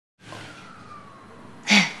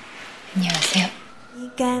안녕하세요.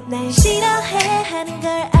 네가 날 싫어해 하는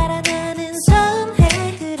걸 알아 나는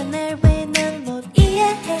서운해 그런 날 왜 난 못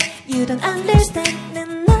이해해 You don't understand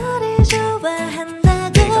난 너를 좋아한다고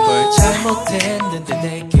내가 뭘 잘못했는데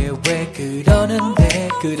내게 왜 그러는데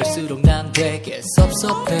그럴수록 난 되게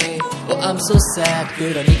섭섭해 Oh I'm so sad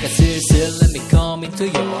그러니까 슬슬 let me come into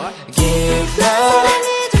your Give love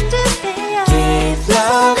사랑을 좀 주세요 Give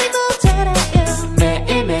love 모자라요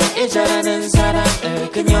매일매일 잘하는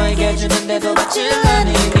사랑을 그녀에게 주는데도 받지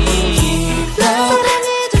않으니 Give love 사랑을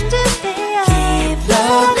좀 주세요 Give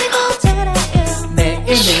love 모자라요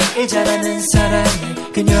매일매일 잘하는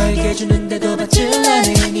사랑을 그녀에게 주는데도 받지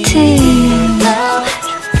않으니 Give love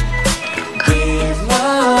Give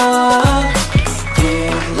love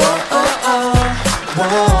Give love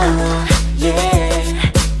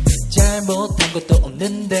yeah. 잘못한 것도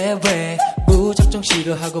없는데 왜 무작정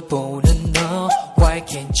싫어하고 보는 너 Why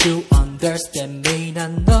can't you understand me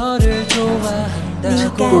난 너를 좋아한다고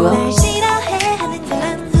네가 날 싫어해 하는 걸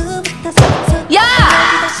안 후부터 섭섭해 야!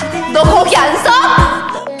 너 거기 안 서?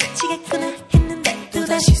 미치겠구나 했는데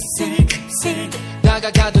또다시 슬슬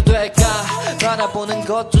다가가도 될까 바라보는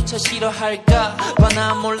것조차 싫어할까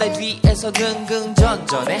바나 몰래 뒤에서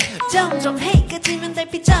긍긍전전해 점점해 까지면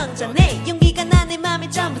달빛 정전해 용기가 나 내 맘에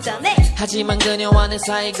전부 전해 하지만 그녀와 내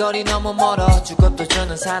사이 거리 너무 멀어 주것도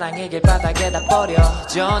주는 사랑의 길바닥에다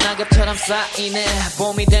버려져 낙엽처럼 쌓이네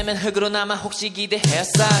봄이 되면 흙으로 남아 혹시 기대해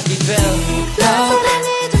싹이 돼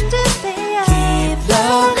사랑을 좀 주세요 Give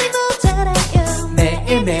love 모자라요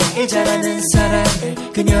매일매일 잘하는 사랑을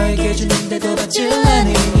그녀에게 주는데도 받지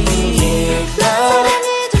않으니 Give love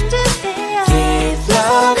사랑을 좀 주세요 Give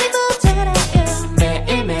love 모자라요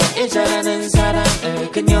매일매일 잘하는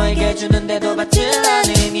사랑을 그녀에게 주는데도 받지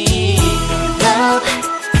않으니 Love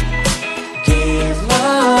Give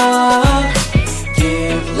love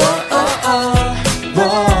Give love Give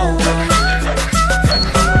love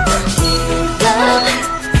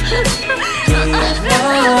Give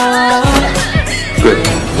love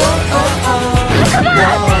끝.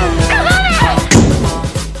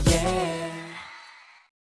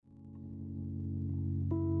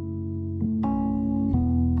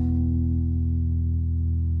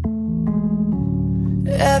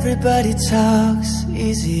 Everybody talks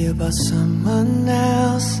easy about someone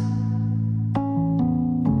else,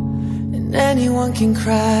 and anyone can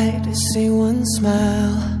cry to see one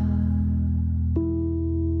smile.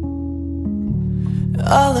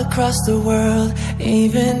 All across the world,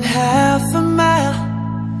 even half a mile,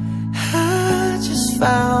 I just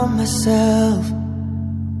found myself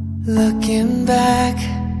looking back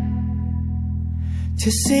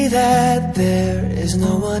to see that there is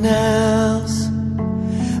no one else.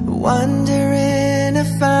 Wondering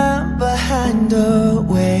if I'm behind or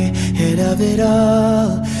way ahead of it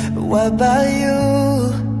all. What about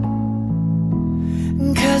you?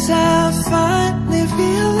 'Cause I finally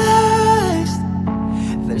realized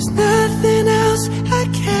there's nothing else I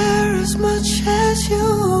care as much as you,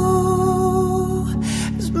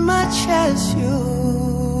 as much as you.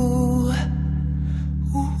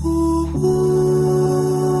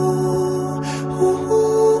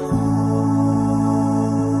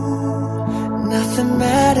 Nothing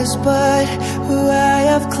matters but who I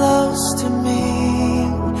have close to me.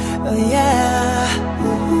 Oh yeah.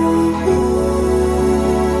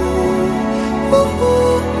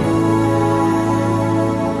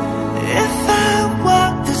 If I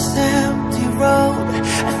walk this empty road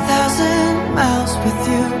 1,000 miles with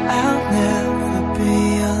you, I'll never be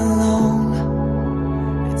alone.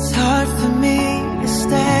 It's hard for me to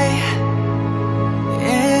stay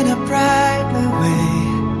in a brighter way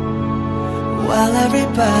while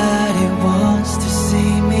everybody wants to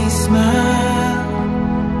see me smile.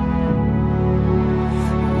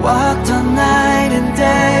 Walked all night and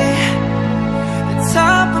day, the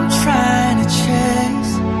top I'm trying to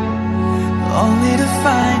chase, only to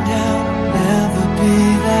find out I'll never be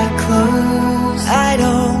that close. I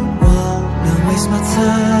don't wanna waste my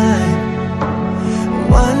time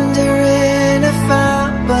wondering if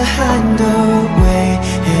I'm behind or way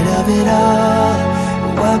ahead of it all.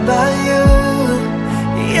 What about you?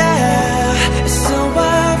 Yeah, so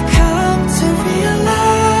I've come to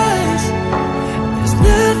realize there's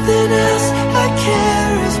nothing else I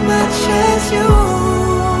care as much as you,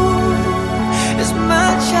 as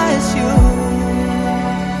much as you.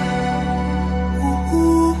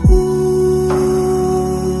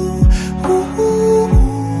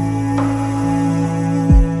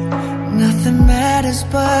 Nothing matters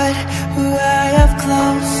but who I have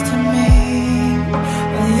close to me.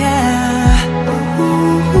 Oh yeah.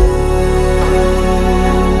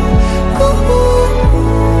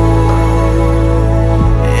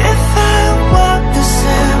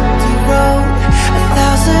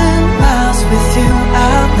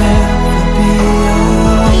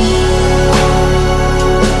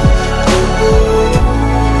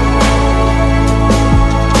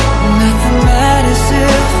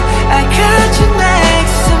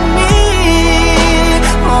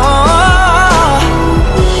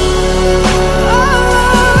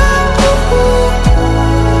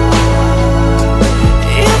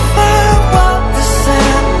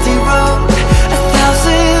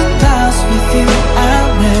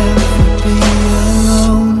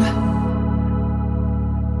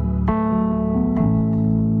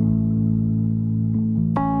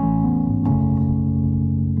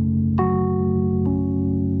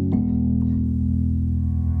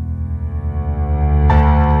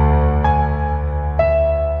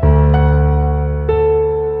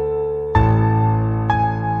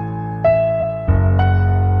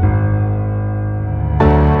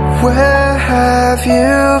 where have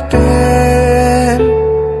you been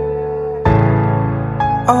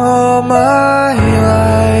all my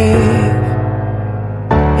life?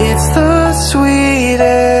 It's the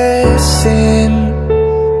sweetest sin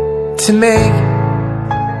to make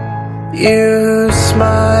you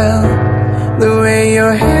smile. The way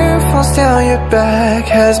your hair falls down your back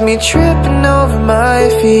has me tripping over my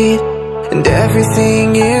feet. And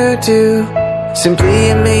everything you do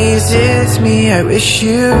simply amazes me. I wish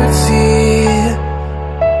you'd see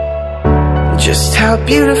just how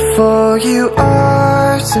beautiful you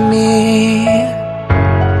are to me.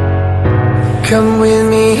 Come with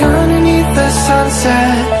me underneath the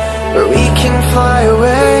sunset, where we can fly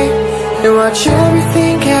away and watch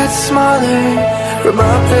everything get smaller from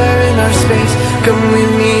up there in our space. Come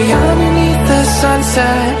with me underneath the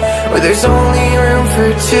sunset, where there's only room for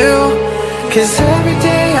two. 'Cause every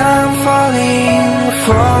day I'm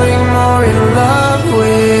falling more in love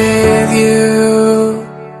with you.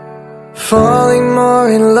 Falling more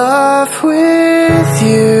in love with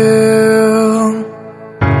you.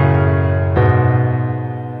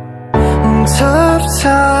 Tough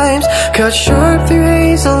times cut short through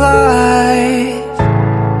hazel light,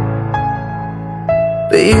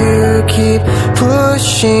 but you keep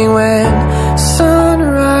pushing. When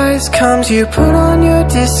sunrise comes, you put on your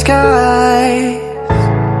disguise,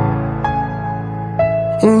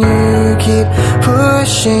 and you keep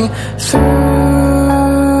pushing through.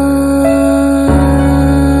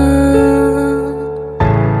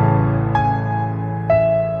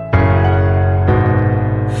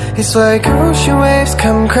 It's like ocean waves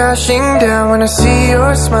come crashing down when I see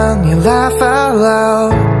your smile and you laugh out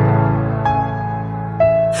loud.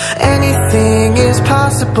 Anything is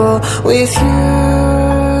possible with you.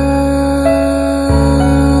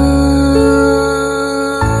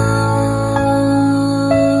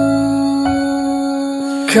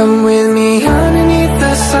 Come with me underneath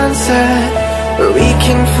the sunset, where we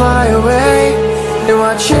can fly away and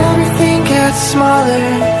watch everything get smaller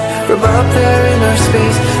from up there in our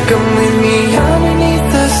space. Come with me underneath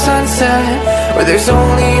the sunset, where there's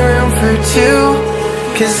only room for two.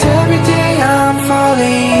 'Cause every day I'm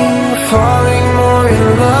falling more in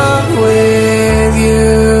love with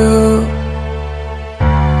you.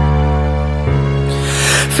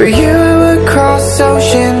 For you I would cross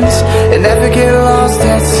oceans and never get lost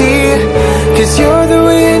at sea. 'Cause you're the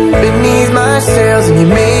wind beneath my sails, and you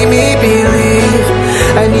made me believe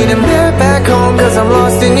I need a map back home, 'cause I'm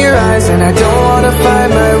lost in your eyes and I don't wanna find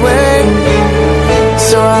my way.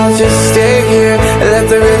 So I'll just stay here and let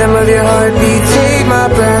the rhythm of your heartbeat take my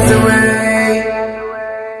breath away.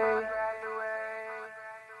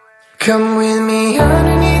 Come with me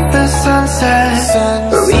underneath the sunset,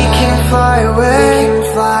 where we can fly away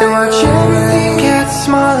and watch everything get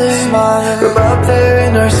smaller from up there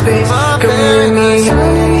in our space. Come with me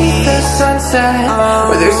underneath the sunset,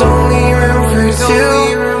 where there's only room for two.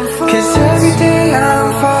 'Cause every day I'm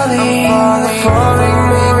falling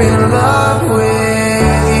more in love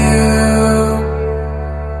with you.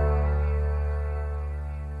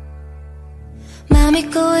 맘이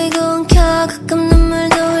꼬이고 엉켜 가끔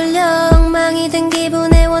눈물도 흘려 엉망이 된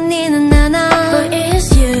기분의 원인은 나나. But it's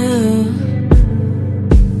you,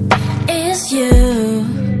 it's you.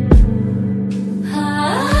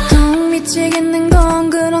 더 미치겠는 건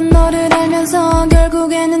그런 너를 알면서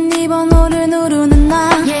결국에는 네 번호를 누르는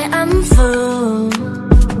나. Yeah, I'm full,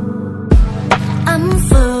 I'm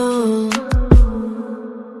full.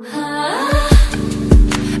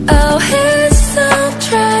 Oh, it's so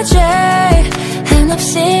tragic.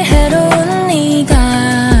 한없이 해로운 네가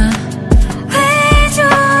왜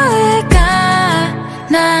좋을까?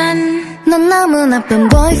 넌 너무 나쁜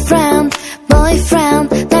boyfriend,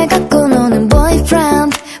 boyfriend. 날 갖고 노는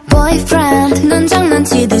boyfriend, boyfriend. 넌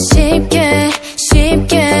장난치듯 쉽게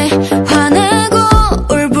화내고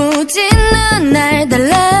울부짖는 날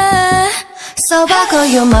달래. So I call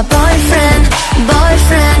you my boyfriend,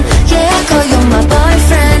 boyfriend. Yeah, I call you my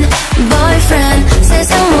boyfriend, boyfriend.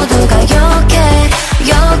 세상 모두가 욕해.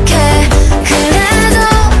 그래도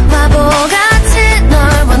바보같이 널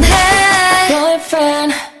원해.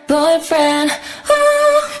 Boyfriend, boyfriend.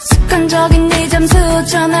 습관적인 네 잠수,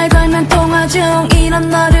 전화를 걸면 통화 중. 이런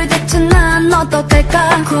너를 대체 난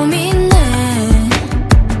어떡할까 고민해.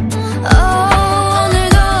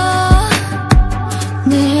 오늘도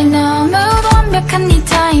늘 너무 완벽한 네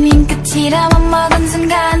타이밍 끝이라 맘먹은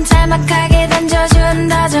순간 짤막하게 던져준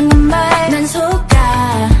다정한 말. 난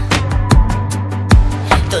속아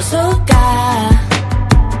또 속아.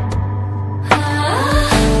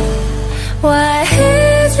 Why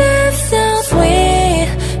is it so sweet?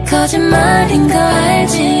 거짓말인 거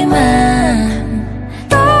알지만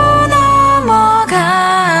또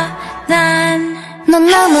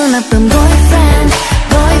하나뿐 boyfriend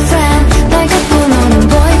boyfriend 날 갖고 노는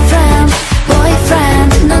boyfriend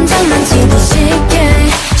boyfriend 넌 장난치듯 쉽게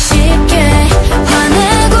쉽게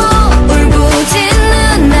화내고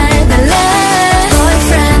울부짖는 날 달래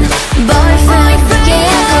boyfriend boyfriend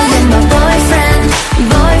yeah I call you my boyfriend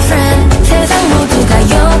boyfriend 세상 모두가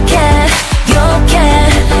욕해 욕해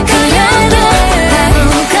그래도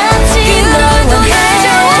바보같이 널 원해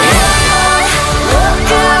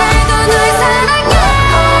그래도 널 사랑해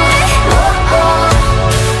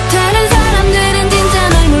다른 사람들은 진짜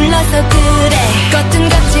널 몰라서 그래 겉은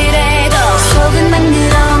거칠해도 속은 난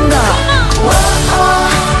그런 거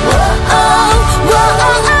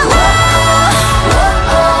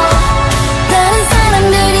다른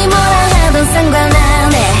사람들이 뭐라 하던 상관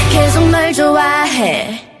안 해 계속 널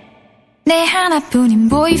좋아해 내 하나뿐인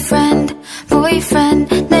boyfriend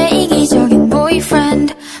boyfriend 내 이기적인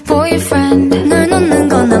boyfriend boyfriend 널 놓는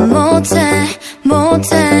건 난 못해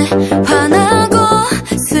못해 화나고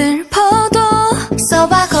슬퍼도 So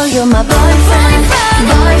I call you my boyfriend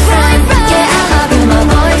boyfriend yeah I love you my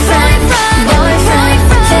boyfriend boyfriend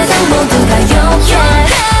세상 모두가 욕해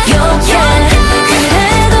욕해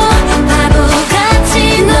그래도 바보같이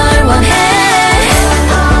널 원해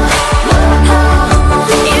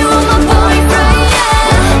You are my boyfriend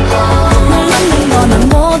널 놓는 거는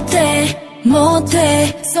못해 못해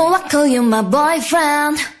So I call you my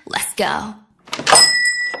boyfriend Let's go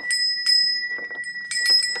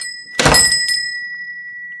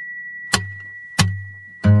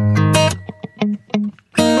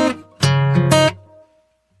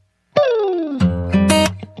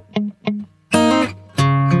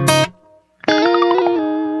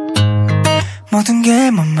모든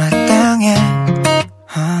게 못마땅해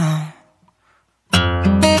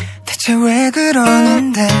대체 왜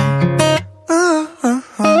그러는데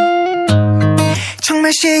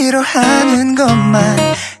정말 싫어하는 것만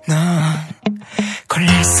넌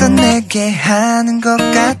골라서 내게 하는 것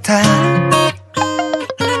같아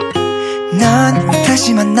넌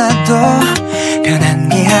다시 만나도 변한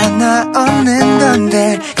게 하나 없는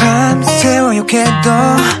건데 밤새워 욕해도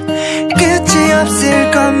끝이 없을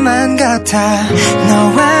것만 같아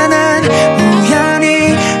너와 난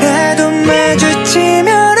우연히라도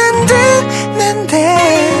마주치면 안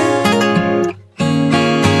되는데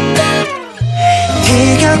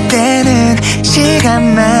티격대는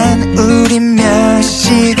시간만 우린 몇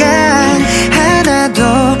시간 하나도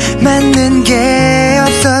맞는 게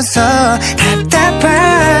없어서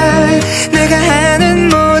답답한 내가 하는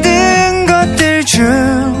모든 것들 중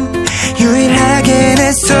유일하게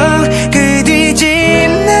내 속을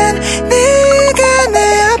뒤집는 네가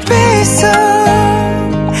내 앞에 있어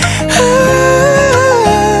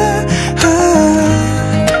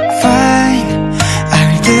Fine,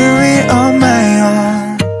 I'll do it on my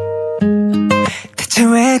own 대체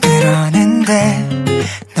왜 그러는데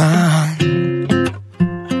넌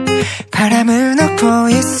바람을 넣고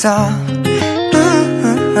있어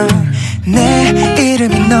내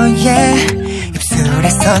이름이 너의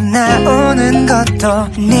입술에서 나오는 것도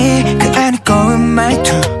네 그 안에 고운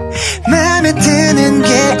말투 맘에 드는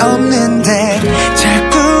게 없는데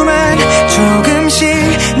자꾸만 조금씩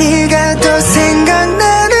네가 더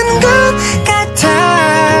생각나는 것 같아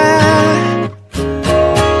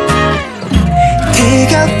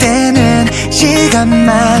티격대는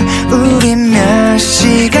시간만 우린 몇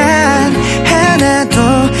시간 하나도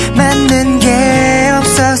맞는 게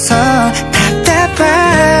없어서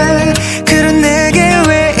답답한 그런 내게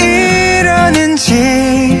왜 이러는지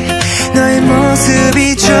너의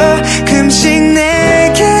모습이 조금씩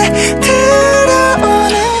내게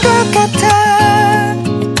들어오는 것 같아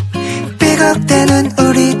삐걱대는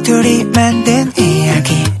우리 둘이 만든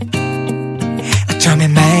이야기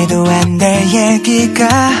어쩌면 말도 안 될 얘기가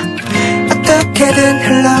어떻게든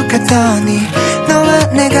흘러가더니 너와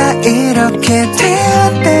내가 이렇게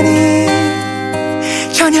되었다니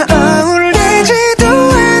전혀 어울리지도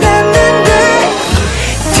않았는데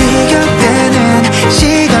티격대는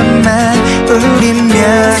시간만 우린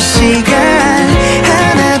몇 시간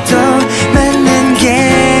하나도 맞는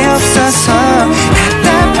게 없어서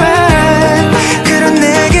답답한 그런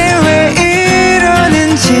내게 왜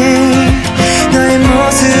이러는지 너의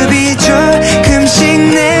모습이 조금씩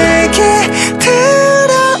내게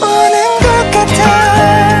들어오는 것 같아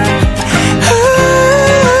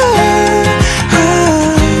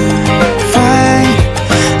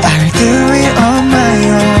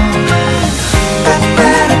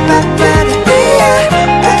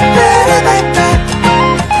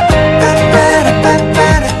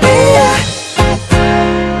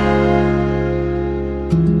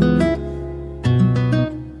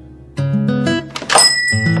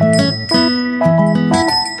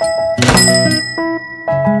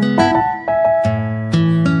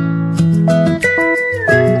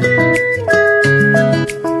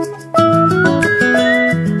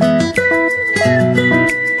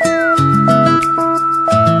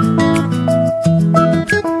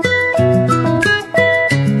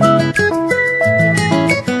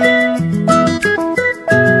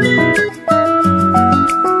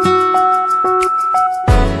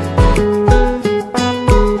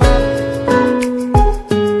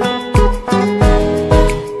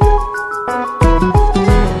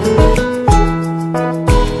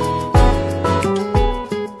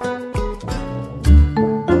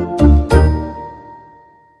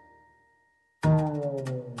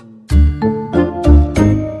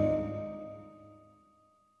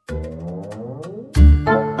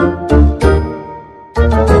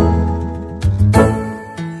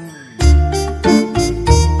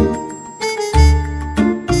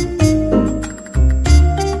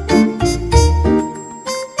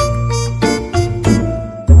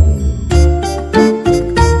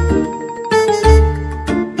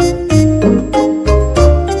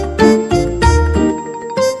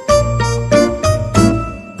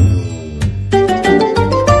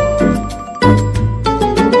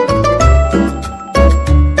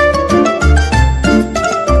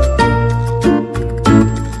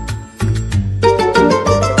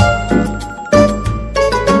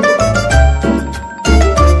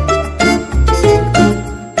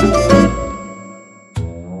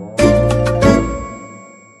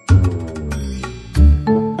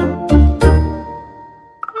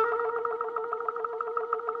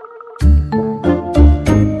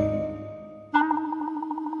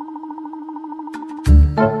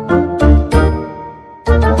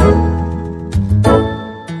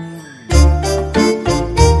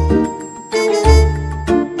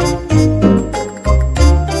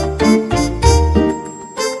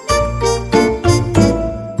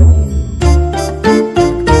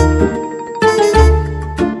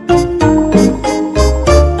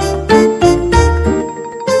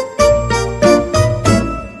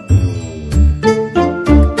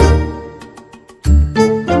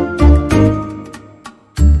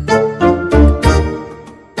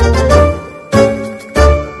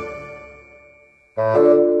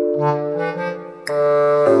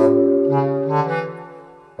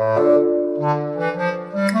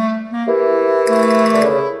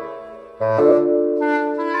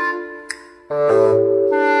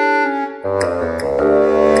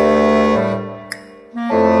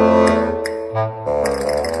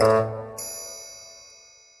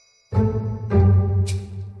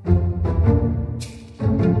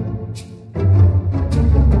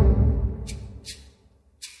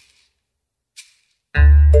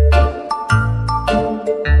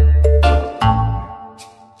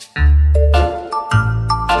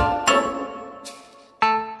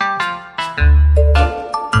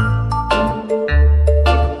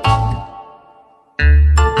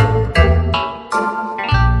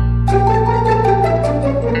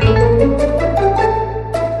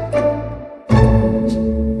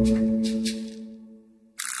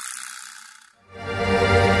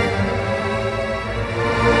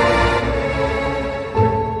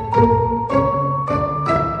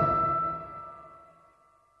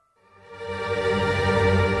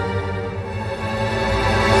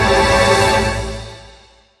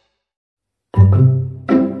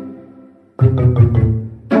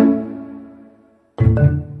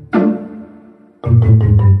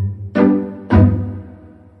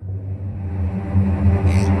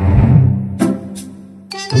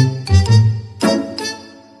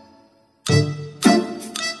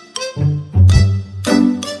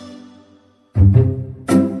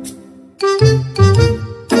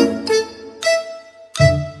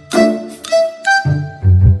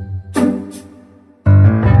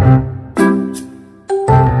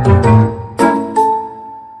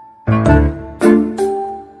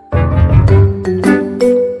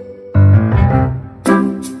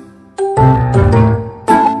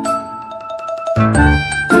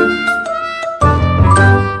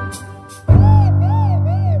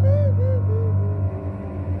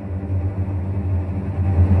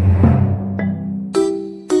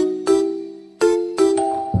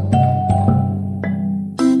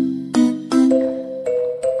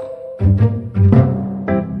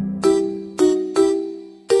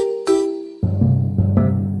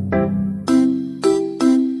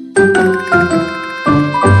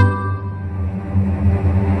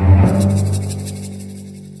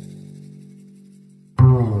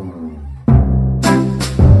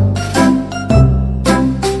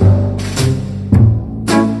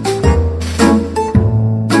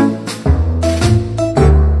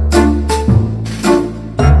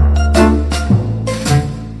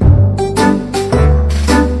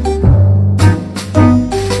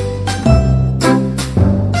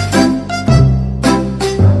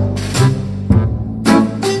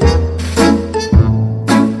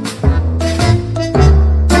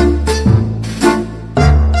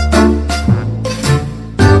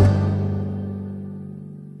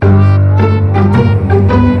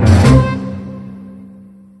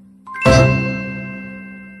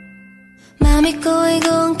맘이 꼬이고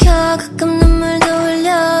엉켜 가끔 눈물도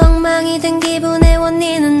흘려 엉망이 된 기분의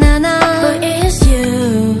원인은 나나 But it's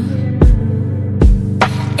you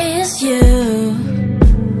It's you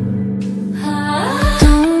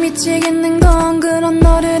덩 미치겠는 건 그런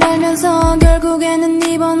너를 알면서 결국에는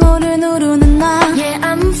네 번호를 누르는 나 Yeah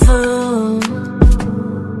I'm full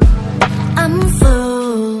I'm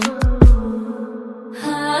full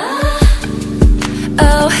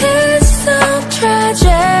Oh it's so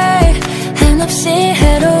tragic 한없이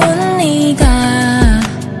해로운 네가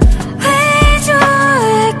왜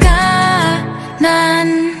좋을까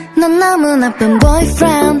넌 너무 나쁜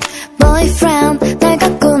boyfriend boyfriend 날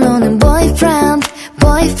갖고 노는 boyfriend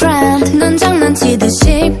boyfriend 넌 장난치듯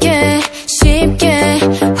쉽게 쉽게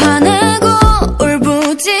화내고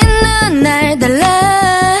울부짖는 날 달래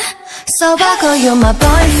So I call you my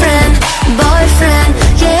boyfriend boyfriend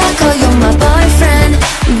Yeah I call you my boyfriend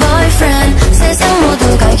boyfriend 세상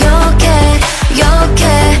모두가 욕해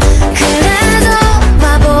욕해 그래도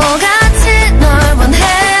바보같이 널 원해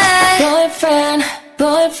Boyfriend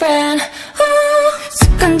boyfriend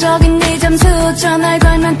습관적인 네 잠수 전화를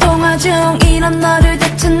걸면 통화 중 이런 너를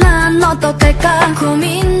대체 난 어떡할까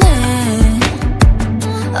고민해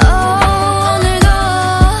오늘도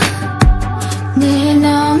늘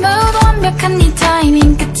너무 완벽한 네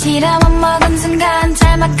타이밍 끝이라 맘먹은 순간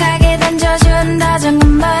짤막하게 던져준 다정한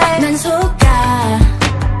말 난 속아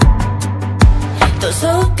또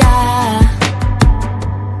속아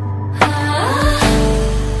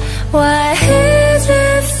Why is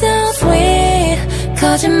it so sweet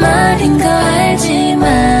거짓말인 거 알지만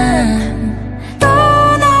또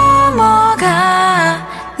넘어가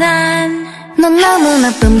넌 너무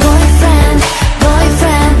나쁜 boyfriend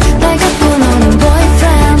boyfriend 날 갖고 노는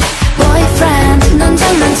boyfriend boyfriend 넌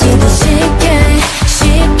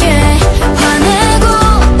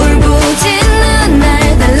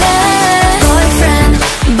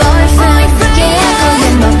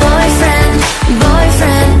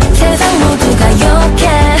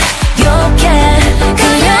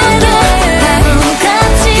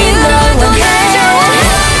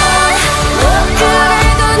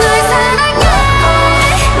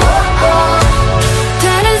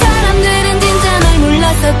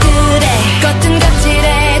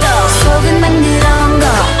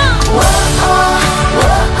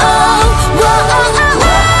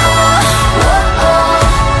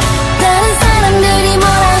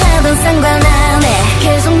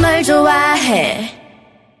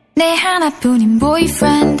내 하나뿐인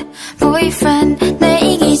boyfriend boyfriend 내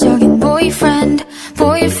이기적인 boyfriend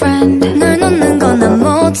boyfriend 널 놓는 건 난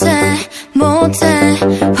못해 못해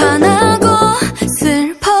화나고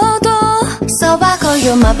슬퍼도 So I call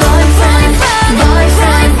you my boyfriend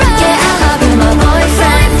boyfriend Yeah I love you my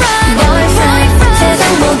boyfriend boyfriend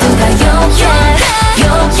세상 모두가 욕해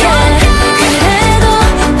욕해 그래도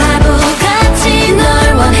바보같이 널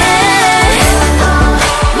원해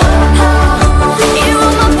You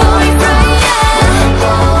are my boyfriend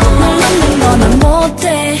널 놓는 건 난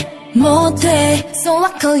못해 못해 So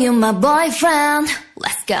I call you my boyfriend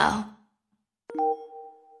Let's go